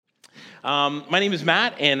My name is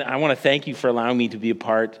Matt, and I want to thank you for allowing me to be a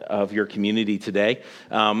part of your community today.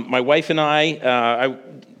 My wife and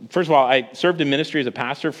first of all, I served in ministry as a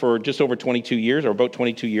pastor for just over 22 years, or about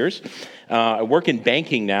 22 years. I work in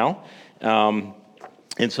banking now, and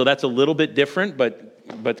so that's a little bit different,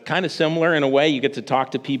 but kind of similar in a way. You get to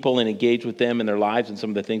talk to people and engage with them in their lives and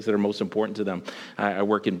some of the things that are most important to them. I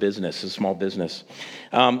work in business, a small business.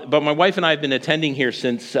 But my wife and I have been attending here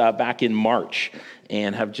since back in March,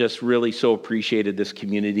 and have just really so appreciated this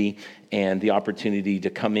community and the opportunity to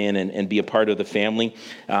come in and be a part of the family.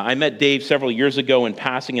 I met Dave several years ago in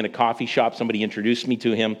passing in a coffee shop. Somebody introduced me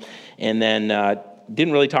to him, and then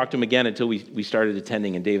didn't really talk to him again until we started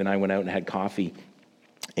attending, and Dave and I went out and had coffee.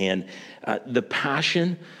 And the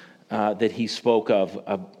passion that he spoke of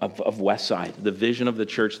Westside, the vision of the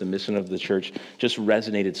church, the mission of the church, just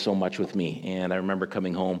resonated so much with me. And I remember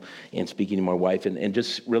coming home and speaking to my wife and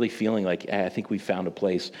just really feeling like, I think we found a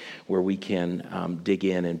place where we can dig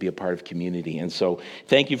in and be a part of community. And so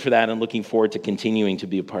thank you for that, and looking forward to continuing to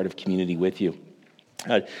be a part of community with you.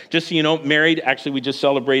 Just so you know, married, actually we just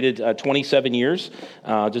celebrated 27 years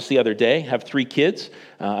just the other day. Have 3 kids,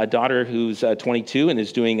 a daughter who's 22 and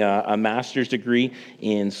is doing a master's degree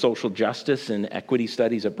in social justice and equity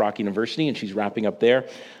studies at Brock University, and she's wrapping up there.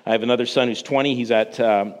 I have another son who's 20. He's at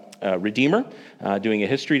Redeemer doing a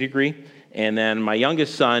history degree. And then my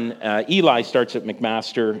youngest son, Eli, starts at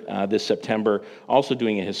McMaster this September, also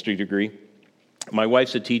doing a history degree. My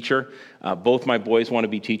wife's a teacher. Both my boys want to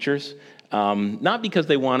be teachers. Not because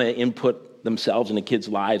they want to input themselves into kids'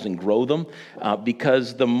 lives and grow them,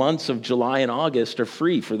 because the months of July and August are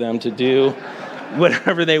free for them to do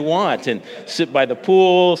whatever they want and sit by the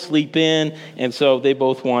pool, sleep in, and so they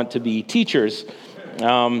both want to be teachers.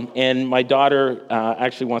 And my daughter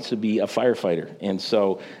actually wants to be a firefighter, and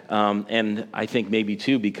so, and I think maybe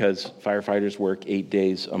too because firefighters work 8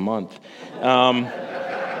 days a month.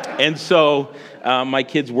 And so my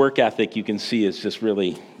kids' work ethic, you can see, is just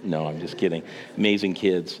really... No, I'm just kidding. Amazing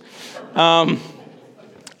kids. I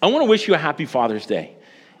want to wish you a happy Father's Day.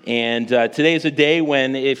 And today is a day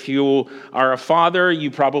when, if you are a father, you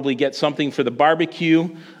probably get something for the barbecue.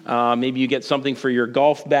 Maybe you get something for your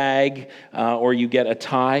golf bag, or you get a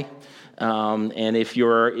tie. And if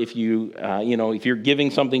you're giving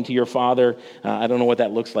something to your father, I don't know what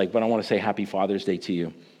that looks like, but I want to say happy Father's Day to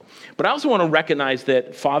you. But I also want to recognize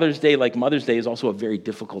that Father's Day, like Mother's Day, is also a very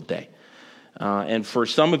difficult day. And for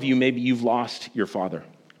some of you, maybe you've lost your father.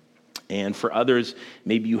 And for others,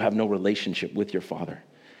 maybe you have no relationship with your father.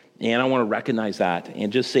 And I want to recognize that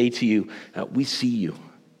and just say to you, we see you.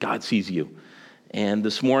 God sees you. And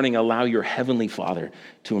this morning, allow your heavenly Father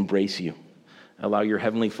to embrace you. Allow your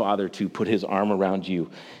heavenly Father to put his arm around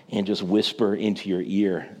you and just whisper into your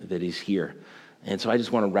ear that he's here. And so I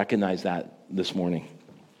just want to recognize that this morning.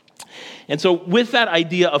 And so with that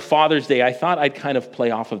idea of Father's Day, I thought I'd kind of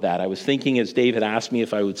play off of that. I was thinking, as Dave had asked me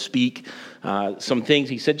if I would speak some things,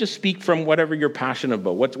 he said, just speak from whatever you're passionate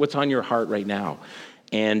about. What's on your heart right now?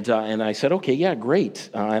 And I said, okay, yeah, great.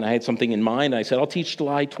 And I had something in mind. I said, I'll teach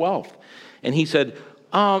July 12th. And he said,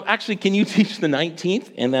 actually, can you teach the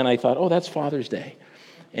 19th? And then I thought, oh, that's Father's Day.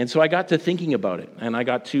 And so I got to thinking about it. And I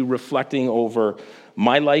got to reflecting over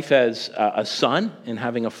my life as a son and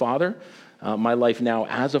having a father, my life now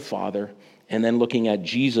as a father, and then looking at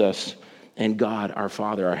Jesus and God, our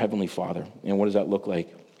Father, our Heavenly Father, and what does that look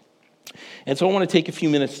like? And so I want to take a few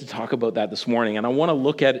minutes to talk about that this morning, and I want to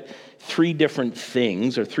look at 3 different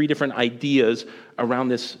things or 3 different ideas around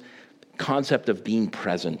this concept of being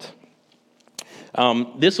present.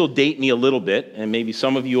 This will date me a little bit, and maybe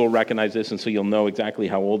some of you will recognize this, and so you'll know exactly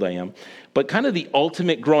how old I am. But kind of the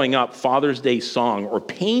ultimate growing up Father's Day song, or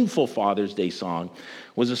painful Father's Day song,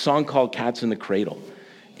 was a song called Cats in the Cradle.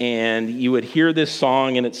 And you would hear this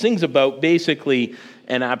song, and it sings about basically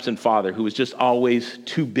an absent father who was just always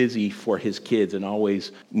too busy for his kids and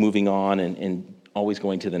always moving on and always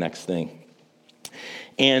going to the next thing.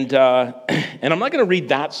 And I'm not going to read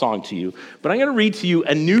that song to you, but I'm going to read to you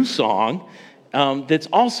a new song that's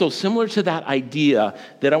also similar to that idea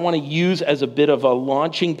that I want to use as a bit of a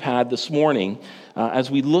launching pad this morning as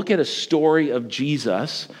we look at a story of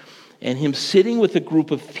Jesus and him sitting with a group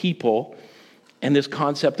of people and this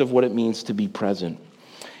concept of what it means to be present.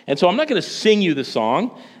 And so I'm not going to sing you the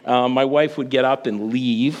song. My wife would get up and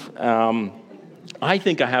leave. I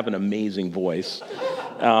think I have an amazing voice.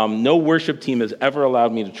 No worship team has ever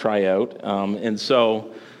allowed me to try out. And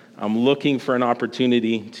so I'm looking for an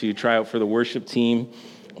opportunity to try out for the worship team.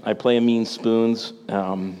 I play a mean spoons,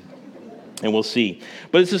 and we'll see.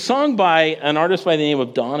 But it's a song by an artist by the name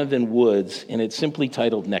of Donovan Woods, and it's simply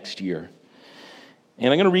titled Next Year.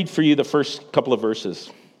 And I'm going to read for you the first couple of verses.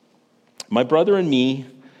 My brother and me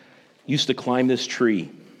used to climb this tree.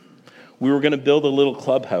 We were going to build a little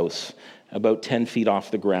clubhouse about 10 feet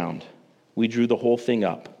off the ground. We drew the whole thing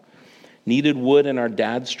up. Needed wood in our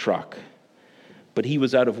dad's truck, but he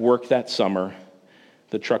was out of work that summer.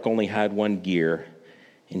 The truck only had one gear,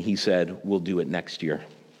 and he said, we'll do it next year.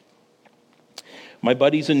 My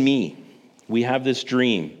buddies and me, we have this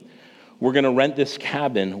dream. We're going to rent this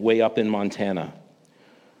cabin way up in Montana.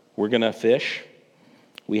 We're going to fish.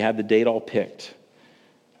 We had the date all picked.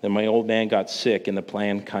 Then my old man got sick and the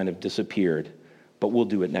plan kind of disappeared, but we'll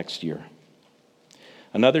do it next year.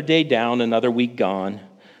 Another day down, another week gone.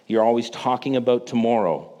 You're always talking about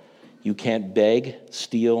tomorrow. You can't beg,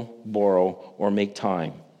 steal, borrow, or make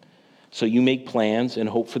time. So you make plans and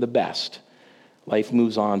hope for the best. Life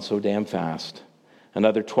moves on so damn fast.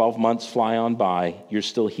 Another 12 months fly on by. You're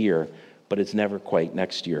still here, but it's never quite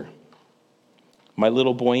next year. My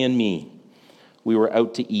little boy and me, we were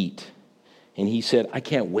out to eat, and he said, I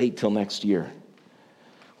can't wait till next year.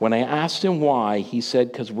 When I asked him why, he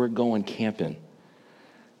said, because we're going camping.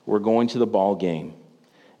 We're going to the ball game,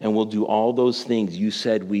 and we'll do all those things you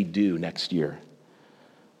said we'd do next year.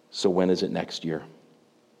 So when is it next year?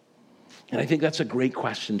 And I think that's a great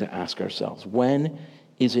question to ask ourselves. When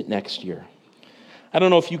is it next year? I don't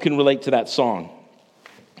know if you can relate to that song.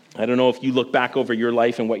 I don't know if you look back over your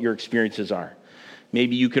life and what your experiences are.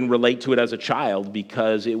 Maybe you can relate to it as a child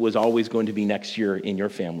because it was always going to be next year in your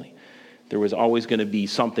family. There was always going to be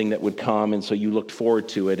something that would come, and so you looked forward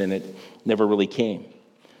to it, and it never really came.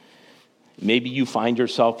 Maybe you find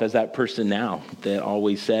yourself as that person now that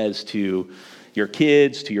always says to your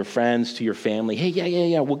kids, to your friends, to your family, hey,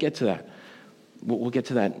 yeah, we'll get to that. We'll get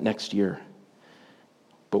to that next year.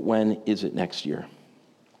 But when is it next year?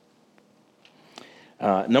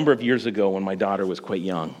 A number of years ago when my daughter was quite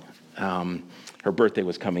young, her birthday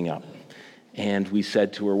was coming up. And we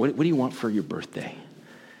said to her, what do you want for your birthday?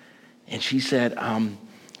 And she said,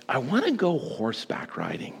 I want to go horseback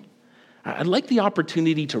riding. I'd like the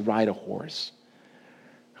opportunity to ride a horse.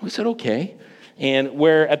 We said, okay. And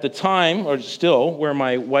where at the time, or still, where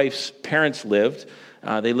my wife's parents lived,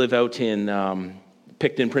 they live out in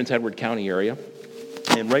Picton, Prince Edward County area.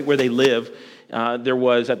 And right where they live, there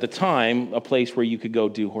was, at the time, a place where you could go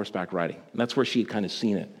do horseback riding. And that's where she had kind of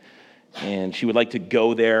seen it. And she would like to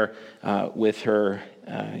go there with her,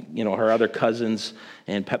 her other cousins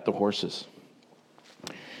and pet the horses.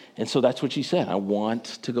 And so that's what she said. I want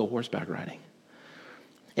to go horseback riding.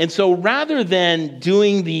 And so rather than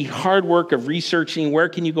doing the hard work of researching where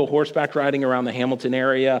can you go horseback riding around the Hamilton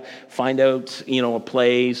area, find out, a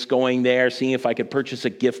place, going there, seeing if I could purchase a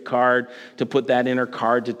gift card to put that in her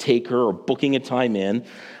card to take her or booking a time in,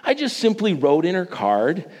 I just simply wrote in her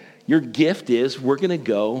card, your gift is we're going to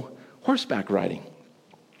go horseback riding.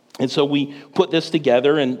 And so we put this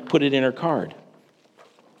together and put it in her card.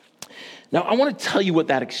 Now, I want to tell you what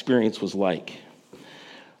that experience was like.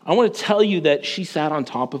 I want to tell you that she sat on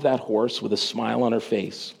top of that horse with a smile on her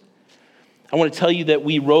face. I want to tell you that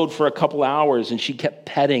we rode for a couple hours and she kept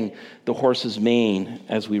petting the horse's mane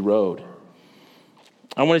as we rode.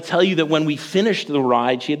 I want to tell you that when we finished the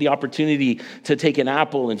ride, she had the opportunity to take an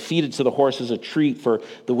apple and feed it to the horse as a treat for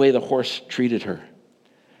the way the horse treated her.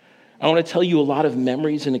 I want to tell you a lot of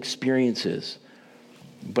memories and experiences,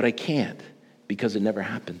 but I can't because it never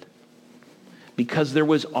happened. Because there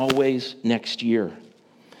was always next year.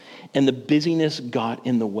 And the busyness got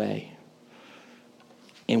in the way.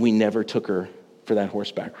 And we never took her for that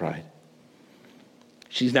horseback ride.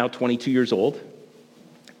 She's now 22 years old.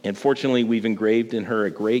 And fortunately, we've engraved in her a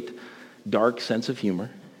great dark sense of humor.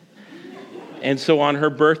 And so on her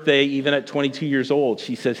birthday, even at 22 years old,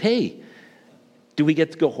 she says, hey, do we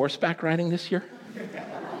get to go horseback riding this year?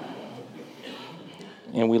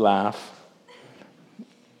 And we laugh.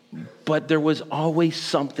 But there was always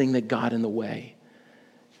something that got in the way.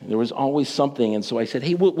 There was always something. And so I said,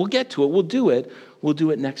 hey, we'll get to it. We'll do it. We'll do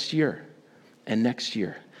it next year and next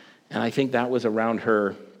year. And I think that was around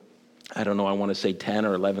her, I want to say 10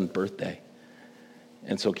 or 11th birthday.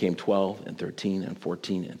 And so came 12 and 13 and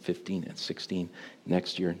 14 and 15 and 16.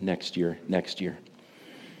 Next year, next year, next year.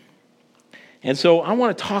 And so I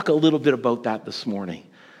want to talk a little bit about that this morning.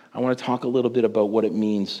 I want to talk a little bit about what it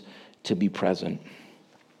means to be present.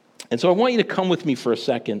 And so I want you to come with me for a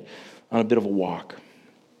second on a bit of a walk.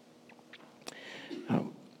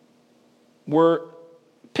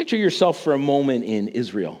 Picture yourself for a moment in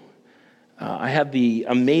Israel. I had the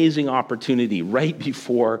amazing opportunity right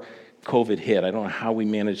before COVID hit. I don't know how we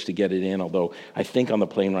managed to get it in, although I think on the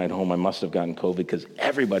plane ride home I must have gotten COVID because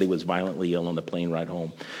everybody was violently ill on the plane ride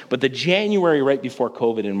home. But the January right before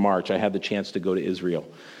COVID in March, I had the chance to go to Israel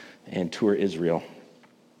and tour Israel.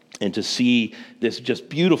 and to see this just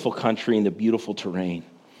beautiful country and the beautiful terrain.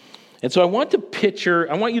 And so I want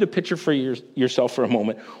you to picture for yourself for a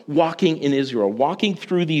moment, walking in Israel, walking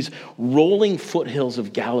through these rolling foothills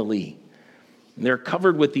of Galilee. And they're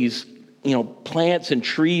covered with these, plants and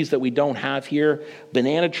trees that we don't have here,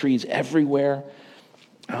 banana trees everywhere,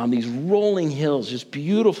 these rolling hills, just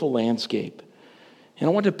beautiful landscape. And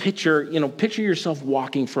I want to picture yourself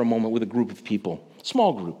walking for a moment with a group of people,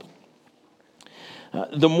 small group.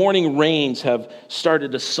 The morning rains have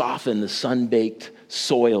started to soften the sun-baked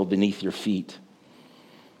soil beneath your feet.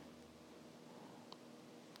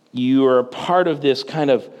 You are a part of this kind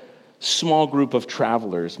of small group of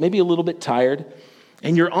travelers, maybe a little bit tired,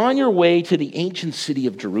 and you're on your way to the ancient city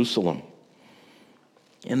of Jerusalem.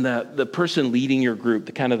 And the person leading your group,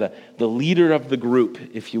 the leader of the group,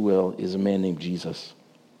 if you will, is a man named Jesus.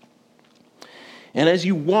 And as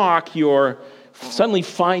you walk, you suddenly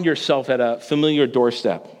find yourself at a familiar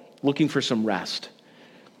doorstep, looking for some rest.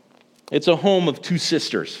 It's a home of two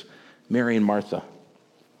sisters, Mary and Martha.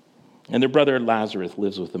 And their brother Lazarus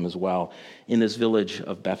lives with them as well in this village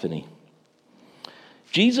of Bethany.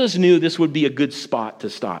 Jesus knew this would be a good spot to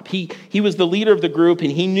stop. He was the leader of the group,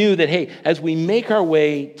 and he knew that, hey, as we make our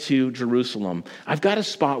way to Jerusalem, I've got a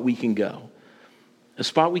spot we can go. A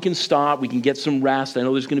spot we can stop, we can get some rest. I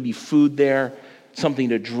know there's going to be food there, something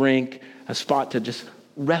to drink, a spot to just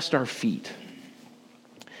rest our feet.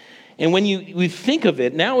 And when we think of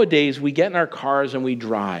it, nowadays we get in our cars and we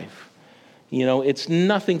drive. It's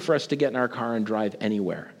nothing for us to get in our car and drive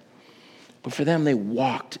anywhere. But for them, they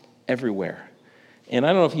walked everywhere. And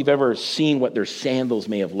I don't know if you've ever seen what their sandals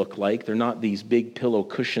may have looked like. They're not these big pillow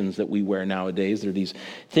cushions that we wear nowadays. They're these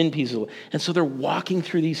thin pieces. And so they're walking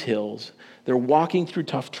through these hills. They're walking through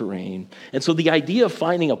tough terrain. And so the idea of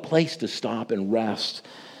finding a place to stop and rest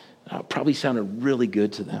probably sounded really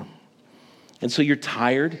good to them. And so you're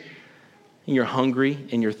tired, and you're hungry,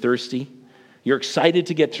 and you're thirsty. You're excited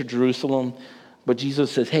to get to Jerusalem. But Jesus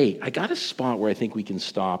says, hey, I got a spot where I think we can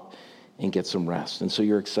stop and get some rest. And so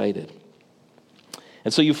you're excited.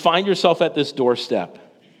 And so you find yourself at this doorstep,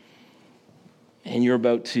 and you're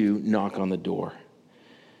about to knock on the door.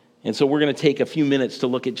 And so we're going to take a few minutes to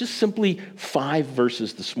look at just simply 5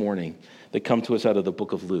 verses this morning that come to us out of the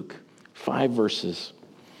book of Luke. 5 verses.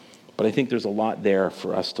 But I think there's a lot there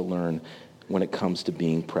for us to learn when it comes to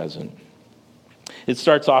being present. It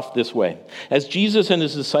starts off this way. As Jesus and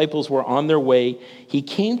his disciples were on their way, he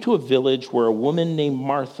came to a village where a woman named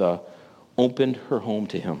Martha opened her home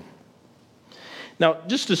to him. Now,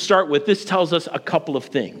 just to start with, this tells us a couple of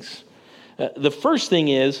things. The first thing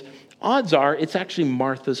is, odds are it's actually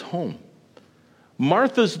Martha's home.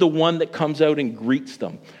 Martha's the one that comes out and greets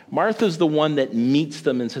them. Martha's the one that meets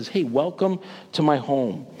them and says, hey, welcome to my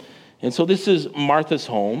home. And so this is Martha's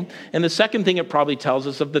home. And the second thing it probably tells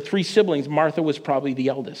us, of the 3 siblings, Martha was probably the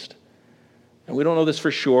eldest. And we don't know this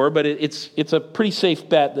for sure, but it's a pretty safe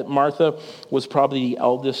bet that Martha was probably the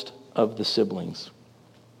eldest of the siblings.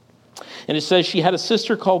 And it says she had a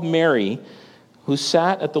sister called Mary who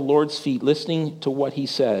sat at the Lord's feet listening to what he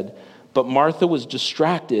said, but Martha was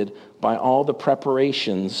distracted by all the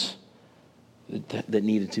preparations that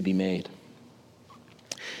needed to be made.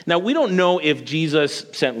 Now, we don't know if Jesus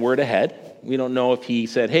sent word ahead. We don't know if he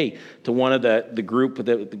said, hey, to one of the group,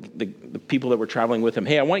 the people that were traveling with him,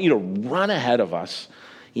 hey, I want you to run ahead of us.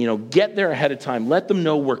 Get there ahead of time. Let them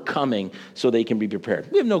know we're coming so they can be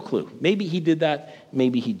prepared. We have no clue. Maybe he did that.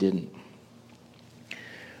 Maybe he didn't.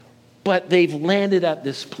 But they've landed at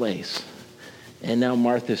this place. And now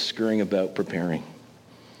Martha's scurrying about preparing.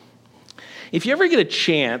 If you ever get a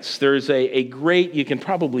chance, there's a great, you can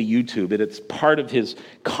probably YouTube it. It's part of his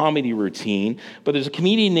comedy routine. But there's a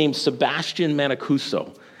comedian named Sebastian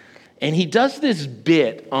Mancuso. And he does this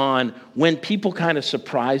bit on when people kind of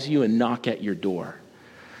surprise you and knock at your door.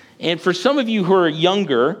 And for some of you who are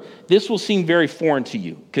younger, this will seem very foreign to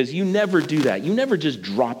you because you never do that. You never just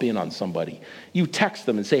drop in on somebody. You text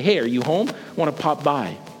them and say, hey, are you home? I want to pop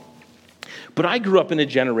by. But I grew up in a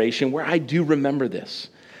generation where I do remember this.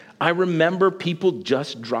 I remember people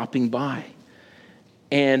just dropping by.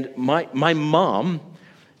 And my mom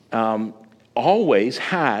always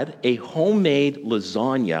had a homemade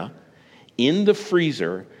lasagna in the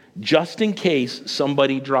freezer just in case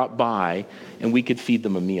somebody dropped by and we could feed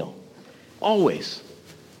them a meal. Always.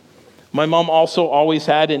 My mom also always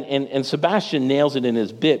had, and Sebastian nails it in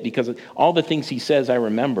his bit because all the things he says I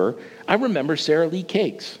remember Sara Lee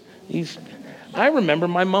cakes. I remember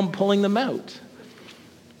my mom pulling them out.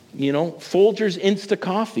 Folgers Insta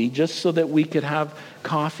Coffee just so that we could have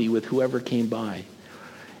coffee with whoever came by.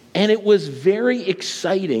 And it was very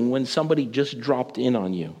exciting when somebody just dropped in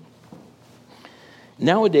on you.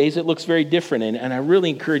 Nowadays, it looks very different, and I really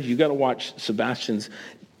encourage you got to watch Sebastian's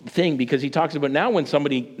thing, because he talks about now when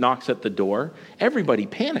somebody knocks at the door, everybody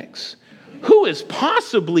panics. Who is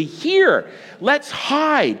possibly here? Let's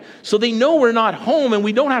hide so they know we're not home and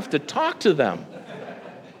we don't have to talk to them.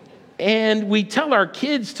 And we tell our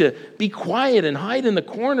kids to be quiet and hide in the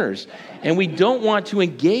corners, and we don't want to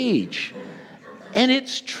engage. And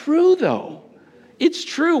it's true, though. It's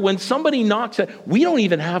true. When somebody knocks we don't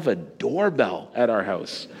even have a doorbell at our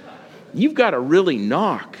house. You've got to really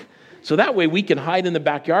knock. So that way we can hide in the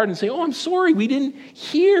backyard and say, oh, I'm sorry, we didn't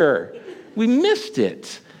hear. We missed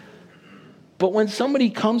it. But when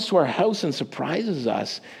somebody comes to our house and surprises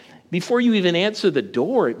us, before you even answer the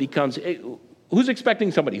door, it becomes, hey, who's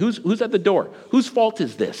expecting somebody? Who's at the door? Whose fault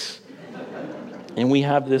is this? And we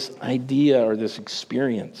have this idea or this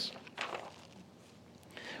experience.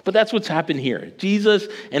 But that's what's happened here. Jesus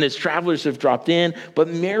and his travelers have dropped in, but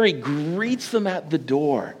Mary greets them at the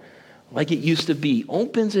door like it used to be,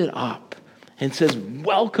 opens it up and says,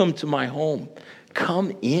 welcome to my home.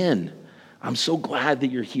 Come in. I'm so glad that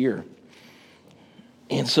you're here.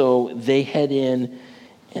 And so they head in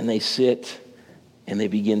and they sit and they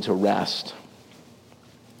begin to rest.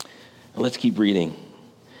 Let's keep reading.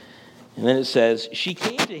 And then it says, she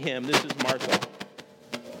came to him. This is Martha.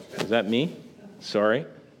 Is that me? Sorry.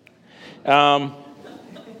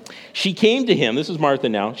 She came to him. This is Martha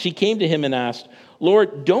now. She came to him and asked,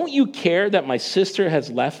 Lord, don't you care that my sister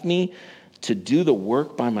has left me to do the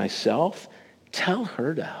work by myself? Tell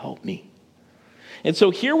her to help me. And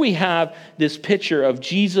so here we have this picture of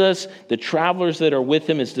Jesus, the travelers that are with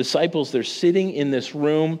him, his disciples. They're sitting in this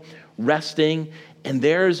room, resting, and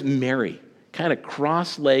there's Mary, kind of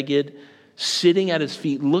cross-legged, sitting at his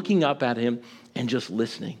feet, looking up at him, and just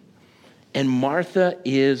listening. And Martha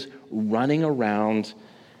is running around,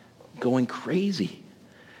 going crazy.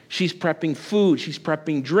 She's prepping food. She's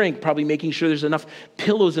prepping drink, probably making sure there's enough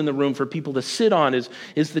pillows in the room for people to sit on. Is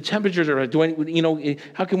the temperatures are,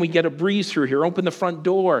 how can we get a breeze through here? Open the front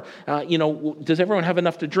door. Does everyone have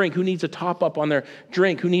enough to drink? Who needs a top up on their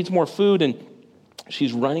drink? Who needs more food? And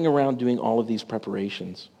she's running around doing all of these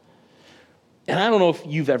preparations. And I don't know if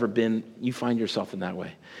you find yourself in that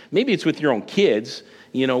way. Maybe it's with your own kids.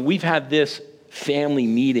 We've had this family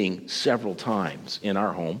meeting several times in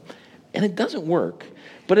our home, and it doesn't work.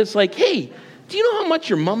 But it's like, hey, do you know how much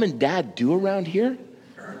your mom and dad do around here?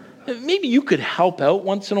 Maybe you could help out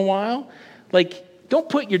once in a while. Like, don't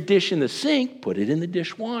put your dish in the sink, put it in the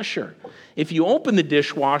dishwasher. If you open the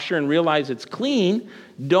dishwasher and realize it's clean,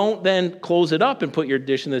 don't then close it up and put your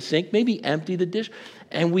dish in the sink. Maybe empty the dish.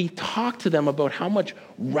 And we talk to them about how much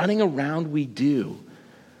running around we do.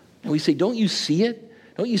 And we say, don't you see it?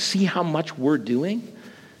 Don't you see how much we're doing?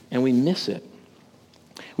 And we miss it.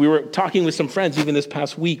 We were talking with some friends, even this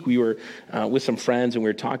past week, we were with some friends and we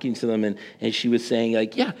were talking to them, and she was saying,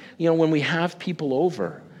 like, yeah, when we have people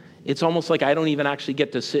over, it's almost like I don't even actually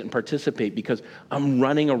get to sit and participate because I'm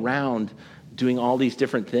running around doing all these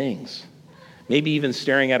different things. Maybe even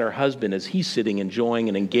staring at her husband as he's sitting, enjoying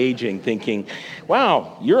and engaging, thinking,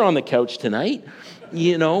 wow, you're on the couch tonight,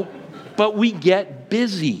 But we get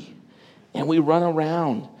busy and we run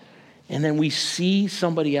around, and then we see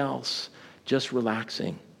somebody else just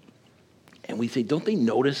relaxing. And we say, don't they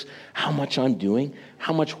notice how much I'm doing,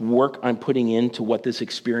 how much work I'm putting into what this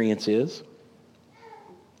experience is?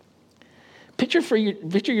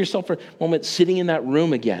 Picture yourself for a moment sitting in that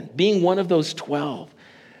room again, being one of those 12.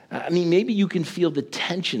 Maybe you can feel the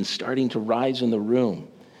tension starting to rise in the room.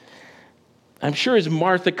 I'm sure as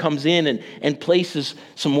Martha comes in and places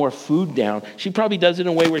some more food down, she probably does it in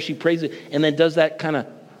a way where she prays it and then does that kind of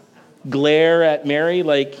glare at Mary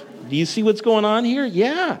like, do you see what's going on here?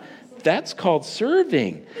 Yeah, that's called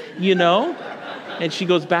serving, And she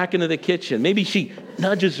goes back into the kitchen. Maybe she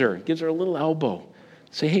nudges her, gives her a little elbow.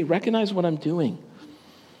 Say, hey, recognize what I'm doing.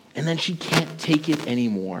 And then she can't take it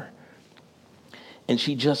anymore. And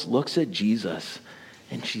she just looks at Jesus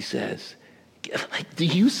and she says, do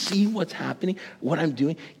you see what's happening? What I'm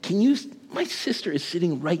doing? My sister is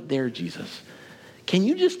sitting right there, Jesus. Can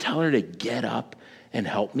you just tell her to get up and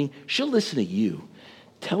help me? She'll listen to you.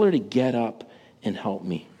 Tell her to get up and help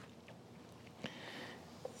me.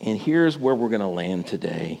 And here's where we're going to land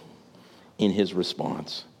today in his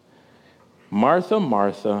response. Martha,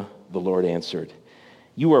 Martha, the Lord answered,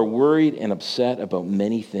 you are worried and upset about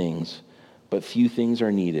many things, but few things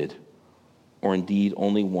are needed, or indeed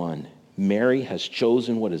only one. Mary has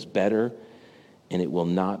chosen what is better, and it will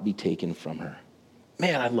not be taken from her.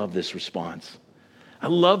 Man, I love this response. I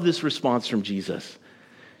love this response from Jesus.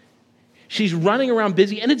 She's running around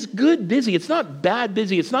busy, and it's good busy. It's not bad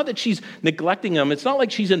busy. It's not that she's neglecting them. It's not like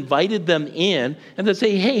she's invited them in and they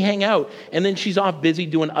say, hey, hang out. And then she's off busy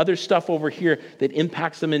doing other stuff over here that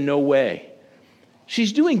impacts them in no way.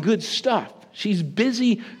 She's doing good stuff. She's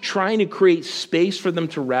busy trying to create space for them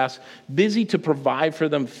to rest, busy to provide for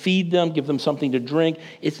them, feed them, give them something to drink.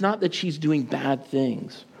 It's not that she's doing bad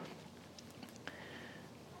things,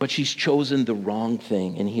 but she's chosen the wrong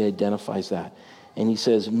thing, and he identifies that. And he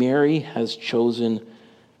says, Mary has chosen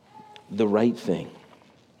the right thing.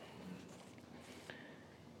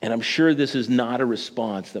 And I'm sure this is not a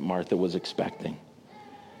response that Martha was expecting.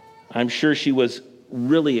 I'm sure she was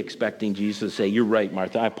really expecting Jesus to say, you're right,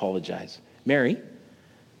 Martha, I apologize. Mary,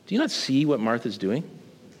 do you not see what Martha's doing?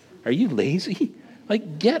 Are you lazy?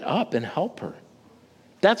 Like, get up and help her.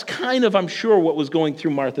 That's kind of, I'm sure, what was going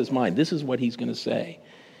through Martha's mind. This is what he's going to say.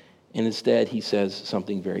 And instead, he says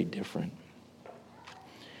something very different.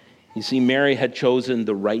 You see, Mary had chosen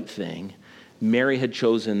the right thing. Mary had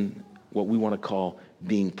chosen what we want to call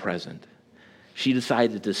being present. She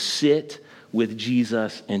decided to sit with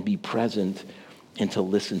Jesus and be present and to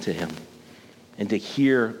listen to him and to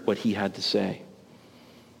hear what he had to say,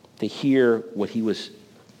 to hear what he was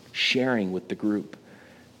sharing with the group.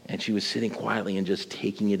 And she was sitting quietly and just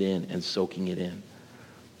taking it in and soaking it in.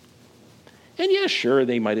 And yeah, sure,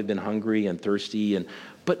 they might have been hungry and thirsty,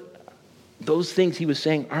 but those things he was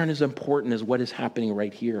saying aren't as important as what is happening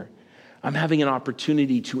right here. I'm having an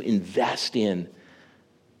opportunity to invest in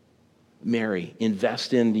Mary,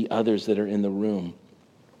 invest in the others that are in the room.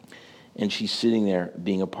 And she's sitting there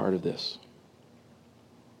being a part of this.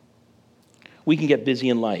 We can get busy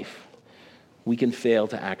in life. We can fail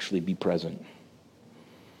to actually be present.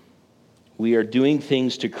 We are doing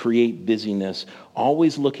things to create busyness,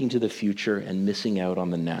 always looking to the future and missing out on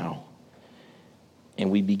the now. And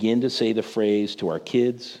we begin to say the phrase to our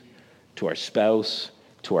kids, to our spouse,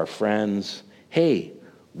 to our friends, hey,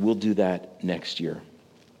 we'll do that next year.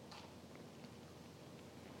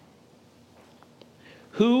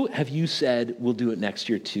 Who have you said we'll do it next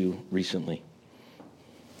year to recently?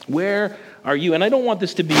 Where are you? And I don't want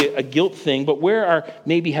this to be a guilt thing, but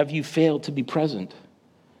maybe have you failed to be present?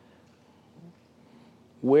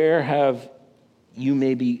 Where have you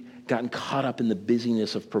maybe gotten caught up in the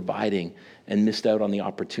busyness of providing and missed out on the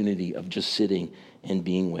opportunity of just sitting and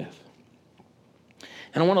being with?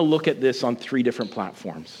 And I want to look at this on 3 different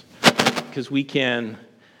platforms, because we can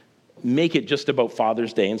make it just about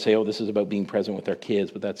Father's Day and say, oh, this is about being present with our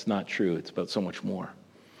kids, but that's not true. It's about so much more.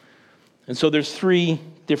 And so there's 3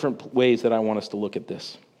 different ways that I want us to look at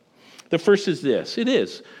this. The first is this. It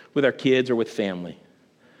is with our kids or with family.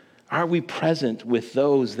 Are we present with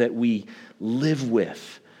those that we live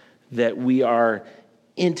with, that we are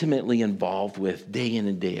intimately involved with day in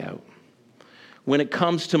and day out? When it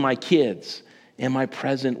comes to my kids, am I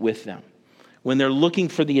present with them? When they're looking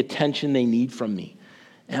for the attention they need from me,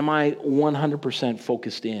 am I 100%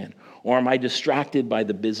 focused in? Or am I distracted by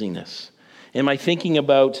the busyness? Am I thinking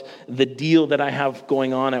about the deal that I have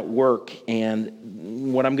going on at work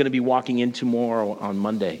and what I'm going to be walking in tomorrow on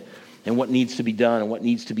Monday, and what needs to be done and what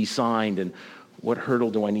needs to be signed and what hurdle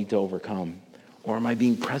do I need to overcome? Or am I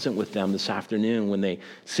being present with them this afternoon when they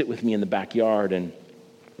sit with me in the backyard and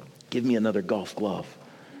give me another golf glove?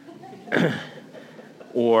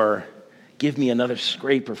 Or give me another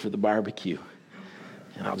scraper for the barbecue.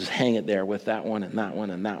 And I'll just hang it there with that one and that one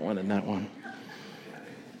and that one and that one.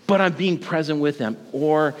 But I'm being present with them.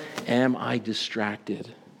 Or am I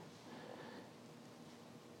distracted?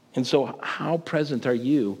 And so how present are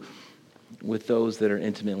you with those that are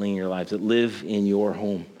intimately in your lives, that live in your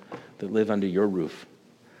home, that live under your roof,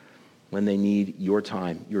 when they need your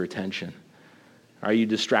time, your attention? Are you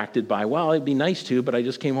distracted by, well, it'd be nice to, but I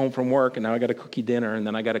just came home from work and now I got to cook you dinner and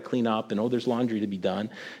then I got to clean up and oh, there's laundry to be done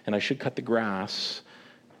and I should cut the grass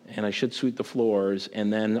and I should sweep the floors,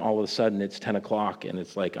 and then all of a sudden it's 10 o'clock and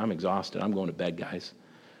it's like, I'm exhausted, I'm going to bed, guys.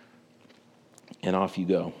 And off you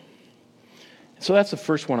go. So that's the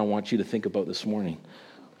first one I want you to think about this morning.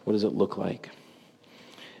 What does it look like?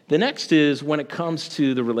 The next is when it comes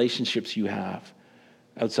to the relationships you have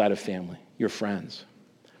outside of family, your friends.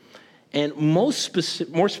 And more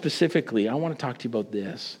specifically, I want to talk to you about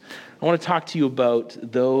this. I want to talk to you about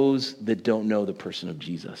those that don't know the person of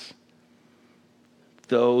Jesus.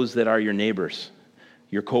 Those that are your neighbors,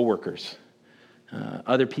 your coworkers,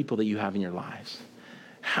 other people that you have in your lives.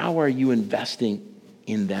 How are you investing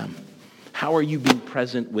in them? How are you being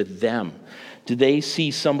present with them? Do they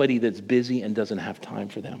see somebody that's busy and doesn't have time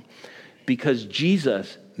for them? Because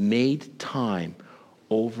Jesus made time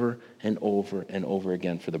over and over and over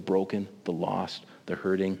again for the broken, the lost, the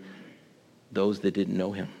hurting, those that didn't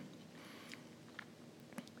know him.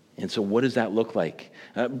 And so what does that look like?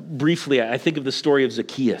 Briefly, I think of the story of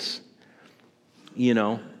Zacchaeus,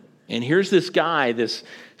 and here's this guy, this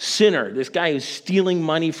sinner, this guy who's stealing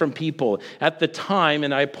money from people. At the time,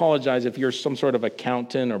 and I apologize if you're some sort of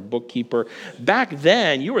accountant or bookkeeper, back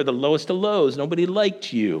then you were the lowest of lows. Nobody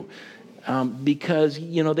liked you because,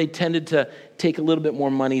 they tended to take a little bit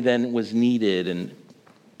more money than was needed and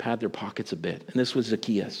pad their pockets a bit. And this was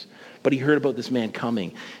Zacchaeus. But he heard about this man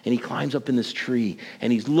coming, and he climbs up in this tree,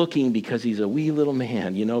 and he's looking because he's a wee little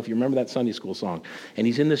man, if you remember that Sunday school song. And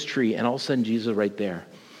he's in this tree, and all of a sudden Jesus is right there.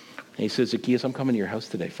 And he says, Zacchaeus, I'm coming to your house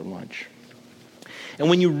today for lunch. And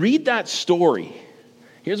when you read that story,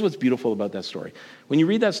 here's what's beautiful about that story. When you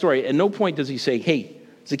read that story, at no point does he say, hey,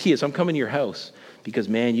 Zacchaeus, I'm coming to your house because,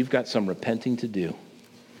 man, you've got some repenting to do.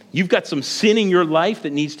 You've got some sin in your life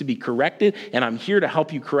that needs to be corrected, and I'm here to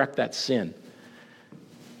help you correct that sin.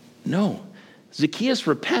 No, Zacchaeus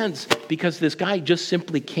repents because this guy just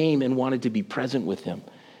simply came and wanted to be present with him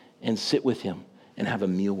and sit with him and have a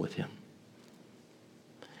meal with him.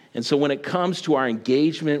 And so when it comes to our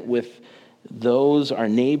engagement with those, our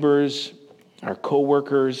neighbors, our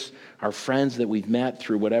coworkers, our friends that we've met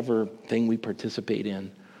through whatever thing we participate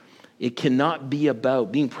in, it cannot be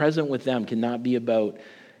about, being present with them cannot be about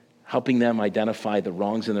helping them identify the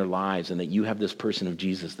wrongs in their lives and that you have this person of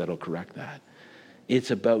Jesus that'll correct that.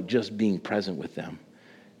 It's about just being present with them,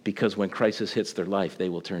 because when crisis hits their life, they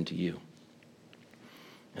will turn to you.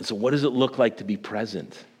 And so what does it look like to be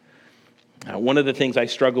present? One of the things I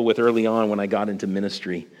struggled with early on when I got into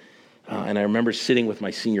ministry, and I remember sitting with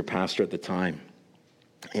my senior pastor at the time,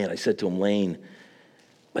 and I said to him, Lane,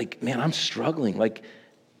 man, I'm struggling.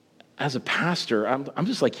 As a pastor, I'm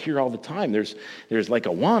just here all the time. There's like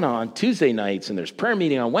Awana on Tuesday nights, and there's prayer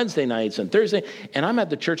meeting on Wednesday nights and Thursday, and I'm at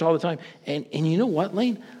the church all the time. And you know what,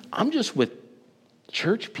 Lane? I'm just with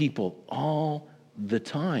church people all the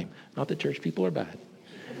time. Not that church people are bad.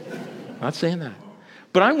 Not saying that.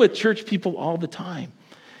 But I'm with church people all the time.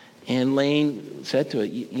 And Lane said to it,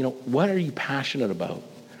 what are you passionate about?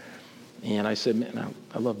 And I said, man,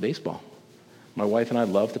 I love baseball. My wife and I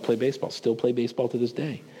love to play baseball, still play baseball to this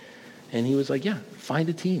day. And he was like, yeah, find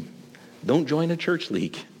a team. Don't join a church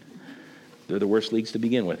league. They're the worst leagues to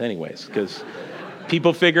begin with anyways, because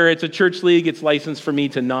people figure it's a church league. It's licensed for me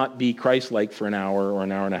to not be Christ-like for an hour or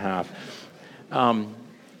an hour and a half.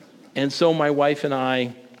 And so my wife and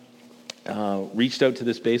I reached out to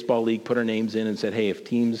this baseball league, put our names in and said, hey, if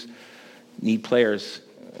teams need players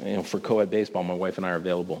for co-ed baseball, my wife and I are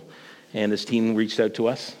available. And this team reached out to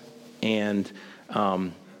us. And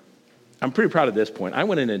I'm pretty proud at this point. I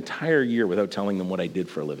went an entire year without telling them what I did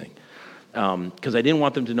for a living because I didn't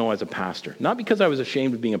want them to know I was a pastor. Not because I was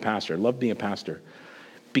ashamed of being a pastor. I love being a pastor.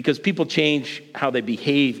 Because people change how they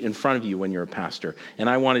behave in front of you when you're a pastor. And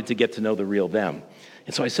I wanted to get to know the real them.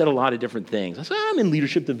 And so I said a lot of different things. I said, I'm in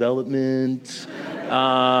leadership development.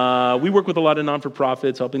 We work with a lot of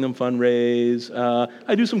non-for-profits, helping them fundraise.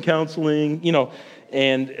 I do some counseling,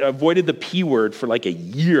 and avoided the P word for a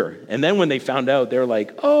year. And then when they found out, they were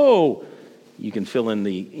like, oh, you can fill in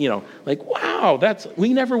the, wow,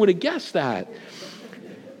 we never would have guessed that.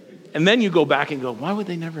 And then you go back and go, why would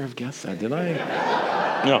they never have guessed that? Did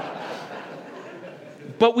I? No.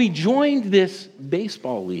 But we joined this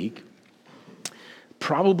baseball league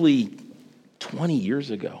probably 20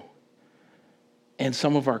 years ago. And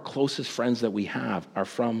some of our closest friends that we have are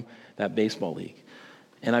from that baseball league.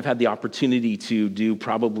 And I've had the opportunity to do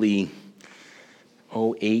probably,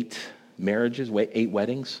 8 marriages, 8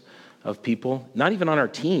 weddings of people, not even on our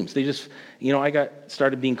teams. They just, I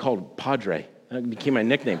started being called Padre. That became my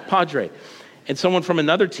nickname, Padre. And someone from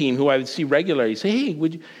another team who I would see regularly say, hey,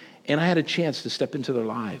 would you? And I had a chance to step into their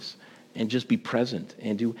lives and just be present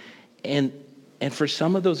and do. And for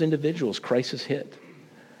some of those individuals, crisis hit.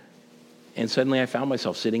 And suddenly I found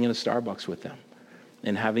myself sitting in a Starbucks with them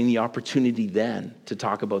and having the opportunity then to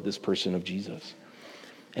talk about this person of Jesus.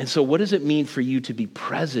 And so what does it mean for you to be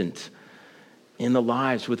present in the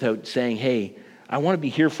lives without saying, hey, I want to be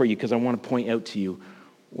here for you because I want to point out to you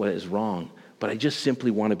what is wrong, but I just simply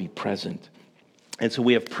want to be present. And so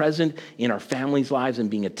we have present in our families' lives and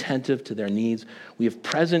being attentive to their needs. We have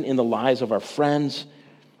present in the lives of our friends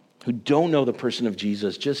who don't know the person of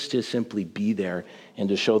Jesus, just to simply be there and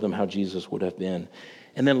to show them how Jesus would have been.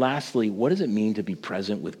 And then lastly, what does it mean to be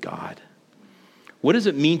present with God? What does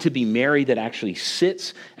it mean to be Mary that actually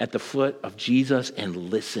sits at the foot of Jesus and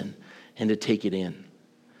listen and to take it in?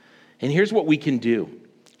 And here's what we can do.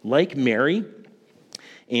 Like Mary,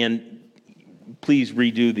 and please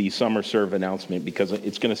redo the summer serve announcement because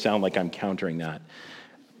it's going to sound like I'm countering that.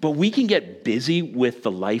 But we can get busy with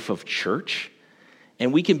the life of church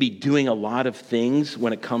And we can be doing a lot of things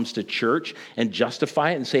when it comes to church and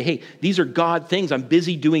justify it and say, hey, these are God things. I'm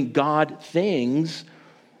busy doing God things.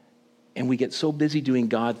 And we get so busy doing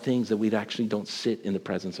God things that we actually don't sit in the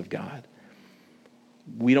presence of God.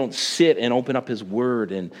 We don't sit and open up his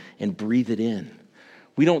word and breathe it in.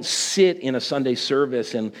 We don't sit in a Sunday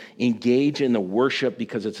service and engage in the worship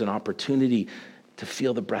because it's an opportunity to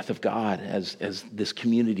feel the breath of God as this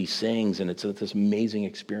community sings, and it's this amazing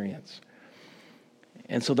experience.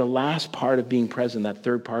 And so the last part of being present, that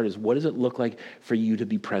third part, is what does it look like for you to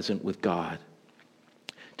be present with God?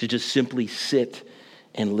 To just simply sit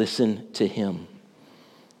and listen to him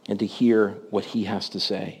and to hear what he has to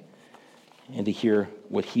say and to hear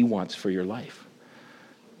what he wants for your life.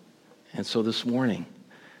 And so this morning,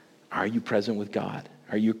 are you present with God?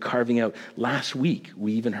 Are you carving out, last week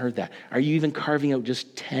we even heard that, are you even carving out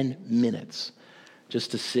just 10 minutes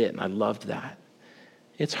just to sit? And I loved that.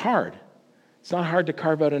 It's hard. It's not hard to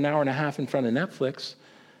carve out an hour and a half in front of Netflix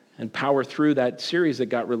and power through that series that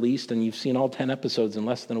got released and you've seen all 10 episodes in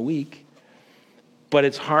less than a week. But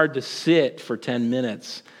it's hard to sit for 10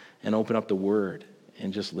 minutes and open up the word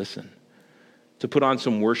and just listen. To put on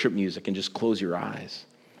some worship music and just close your eyes.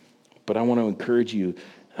 But I want to encourage you,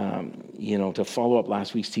 to follow up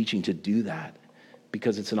last week's teaching, to do that,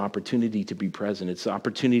 because it's an opportunity to be present. It's an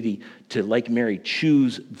opportunity to, like Mary,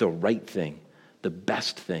 choose the right thing, the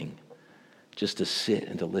best thing, just to sit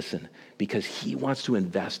and to listen, because he wants to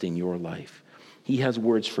invest in your life. He has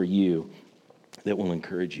words for you that will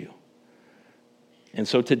encourage you. And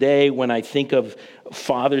so today, when I think of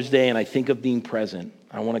Father's Day and I think of being present,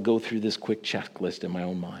 I want to go through this quick checklist in my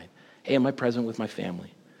own mind. Hey, am I present with my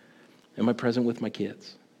family? Am I present with my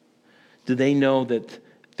kids? Do they know that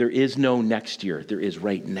there is no next year? There is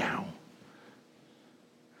right now.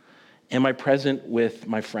 Am I present with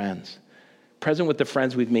my friends? Present with the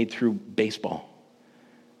friends we've made through baseball.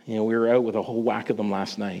 We were out with a whole whack of them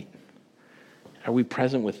last night. Are we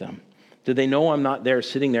present with them? Do they know I'm not there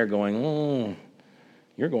sitting there going, oh,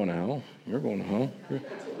 you're going to hell. You're going to hell.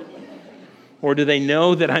 Or do they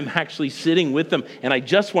know that I'm actually sitting with them and I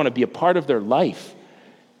just want to be a part of their life?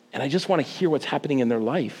 And I just want to hear what's happening in their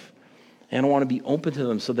life. And I want to be open to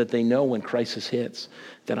them so that they know when crisis hits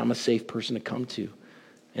that I'm a safe person to come to.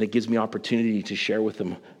 And it gives me opportunity to share with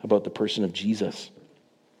them about the person of Jesus.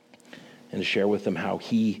 And to share with them how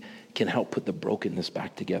he can help put the brokenness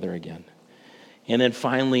back together again. And then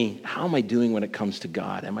finally, how am I doing when it comes to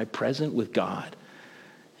God? Am I present with God?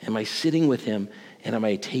 Am I sitting with him and am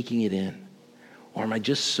I taking it in? Or am I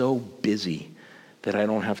just so busy that I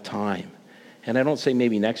don't have time? And I don't say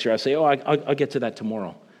maybe next year. I say, I'll get to that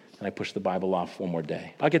tomorrow. And I push the Bible off one more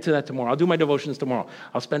day. I'll get to that tomorrow. I'll do my devotions tomorrow.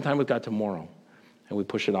 I'll spend time with God tomorrow. And we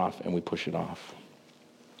push it off and we push it off.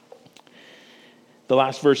 The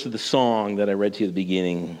last verse of the song that I read to you at the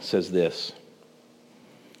beginning says this.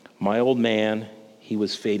 My old man, he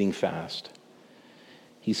was fading fast.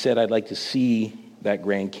 He said, I'd like to see that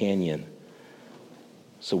Grand Canyon.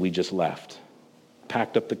 So we just left.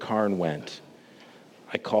 Packed up the car and went.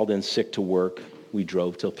 I called in sick to work. We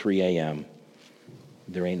drove till 3 a.m.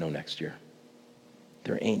 There ain't no next year.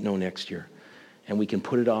 There ain't no next year. And we can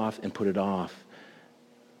put it off and put it off.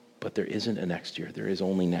 But there isn't a next year. There is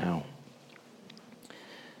only now.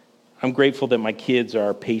 I'm grateful that my kids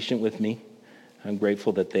are patient with me. I'm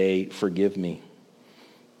grateful that they forgive me.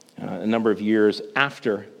 A number of years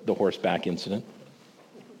after the horseback incident,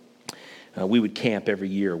 we would camp every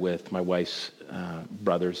year with my wife's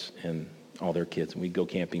brothers and all their kids, and we'd go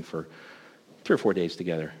camping for 3 or 4 days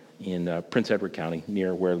together in Prince Edward County,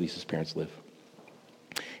 near where Lisa's parents live.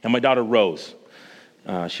 And my daughter Rose,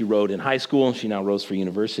 she rode in high school, she now rows for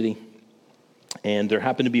university, and there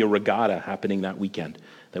happened to be a regatta happening that weekend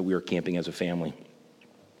that we were camping as a family.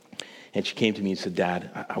 And she came to me and said,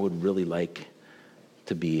 Dad, I would really like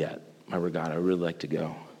to be at my regatta. I would really like to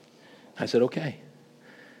go. I said, okay.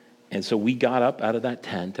 And so we got up out of that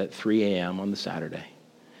tent at 3 a.m. on the Saturday.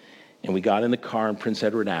 And we got in the car in Prince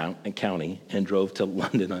Edward County and drove to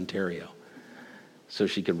London, Ontario, so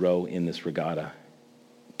she could row in this regatta.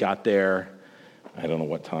 Got there, I don't know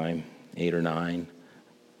what time, 8 or 9.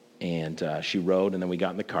 And she rowed, and then we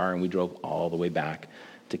got in the car and we drove all the way back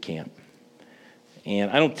to camp.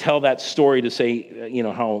 And I don't tell that story to say,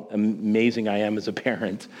 how amazing I am as a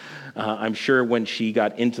parent. I'm sure when she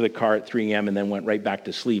got into the car at 3 a.m. and then went right back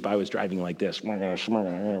to sleep, I was driving like this. You're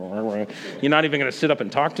not even going to sit up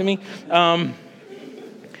and talk to me? But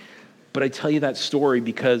I tell you that story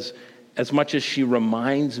because as much as she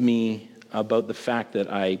reminds me about the fact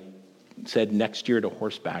that I said next year to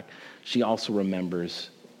horseback, she also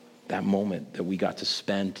remembers that moment that we got to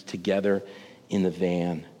spend together in the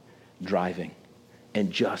van driving.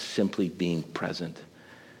 and just simply being present.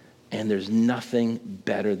 And there's nothing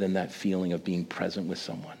better than that feeling of being present with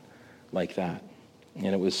someone like that. And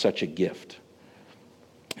it was such a gift.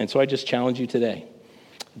 And so I just challenge you today.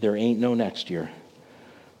 There ain't no next year.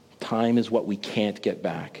 Time is what we can't get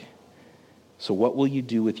back. So what will you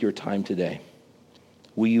do with your time today?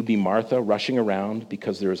 Will you be Martha rushing around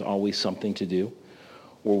because there is always something to do?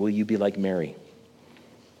 Or will you be like Mary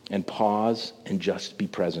and pause and just be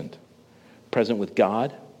present? Present with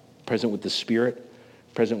God, present with the Spirit,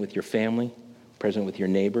 present with your family, present with your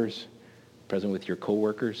neighbors, present with your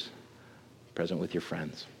coworkers, present with your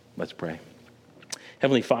friends. Let's pray.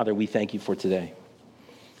 Heavenly Father, we thank you for today.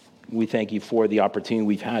 We thank you for the opportunity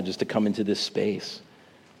we've had just to come into this space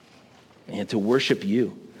and to worship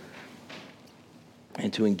you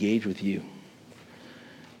and to engage with you.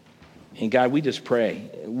 And God, we just pray.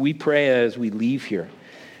 We pray as we leave here.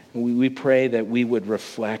 We pray that we would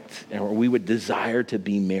reflect or we would desire to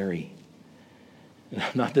be Mary.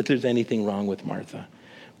 Not that there's anything wrong with Martha,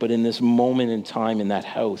 but in this moment in time in that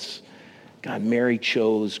house, God, Mary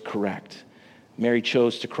chose correct. Mary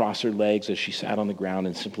chose to cross her legs as she sat on the ground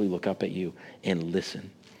and simply look up at you and listen.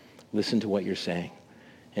 Listen to what you're saying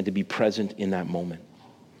and to be present in that moment.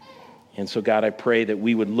 And so, God, I pray that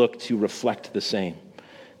we would look to reflect the same,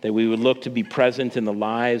 that we would look to be present in the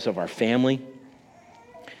lives of our family,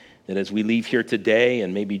 that as we leave here today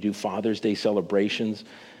and maybe do Father's Day celebrations,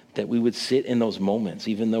 that we would sit in those moments,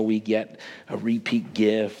 even though we get a repeat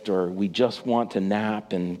gift or we just want to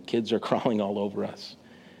nap and kids are crawling all over us.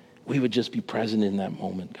 We would just be present in that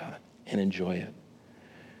moment, God, and enjoy it.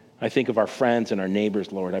 I think of our friends and our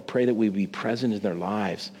neighbors, Lord. I pray that we would be present in their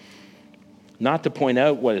lives, not to point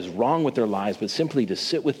out what is wrong with their lives, but simply to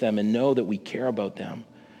sit with them and know that we care about them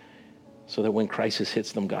so that when crisis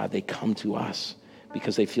hits them, God, they come to us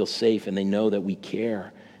because they feel safe and they know that we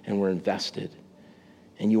care and we're invested.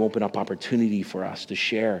 And you open up opportunity for us to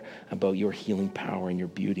share about your healing power and your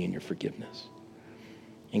beauty and your forgiveness.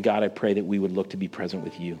 And God, I pray that we would look to be present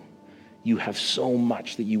with you. You have so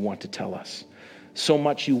much that you want to tell us, so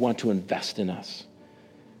much you want to invest in us.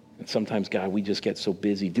 And sometimes, God, we just get so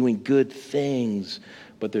busy doing good things,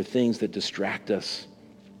 but they're things that distract us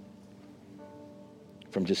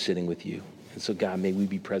from just sitting with you. And so, God, may we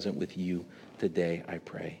be present with you today, I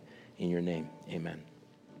pray. In your name, amen.